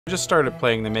I just started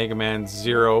playing the Mega Man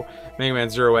Zero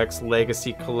X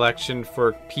Legacy Collection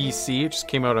for PC. It just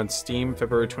came out on Steam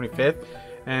February 25th,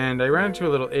 and I ran into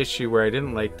a little issue where I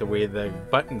didn't like the way the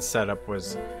button setup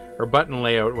was, or button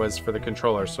layout was for the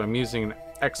controller. So I'm using an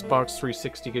Xbox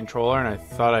 360 controller, and I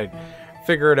thought I'd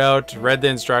figure it out. Read the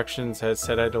instructions,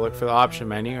 said I had to look for the option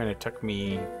menu, and it took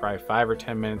me probably 5 or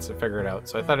 10 minutes to figure it out.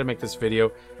 So I thought I'd make this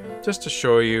video just to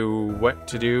show you what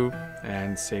to do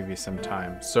and save you some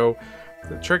time. So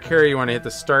the trick here, you want to hit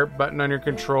the start button on your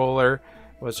controller,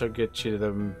 which will get you to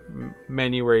the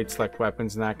menu where you'd select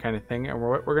weapons and that kind of thing. And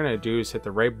what we're going to do is hit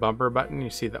the right bumper button.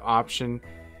 You see the option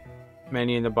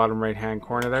menu in the bottom right hand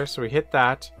corner there. So we hit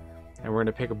that, and we're going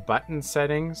to pick a button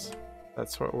settings.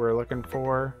 That's what we're looking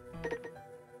for.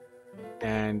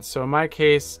 And so in my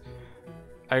case,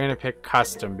 I'm going to pick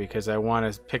custom because I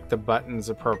want to pick the buttons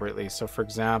appropriately. So for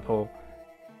example,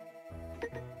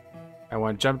 I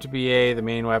want jump to be A, the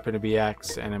main weapon to be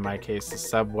X, and in my case the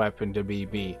sub weapon to be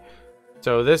B.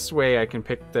 So this way I can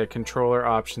pick the controller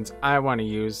options I want to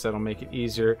use. That'll make it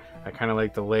easier. I kind of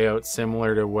like the layout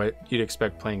similar to what you'd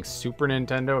expect playing Super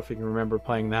Nintendo, if you can remember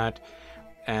playing that.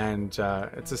 And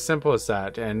it's as simple as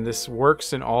that. And this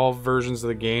works in all versions of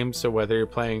the game, so whether you're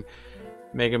playing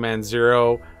Mega Man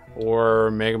Zero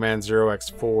or Mega Man Zero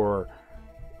X4,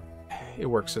 it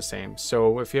works the same.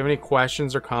 So if you have any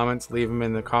questions or comments, leave them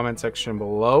in the comment section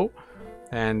below.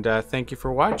 And thank you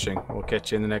for watching. We'll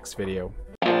catch you in the next video.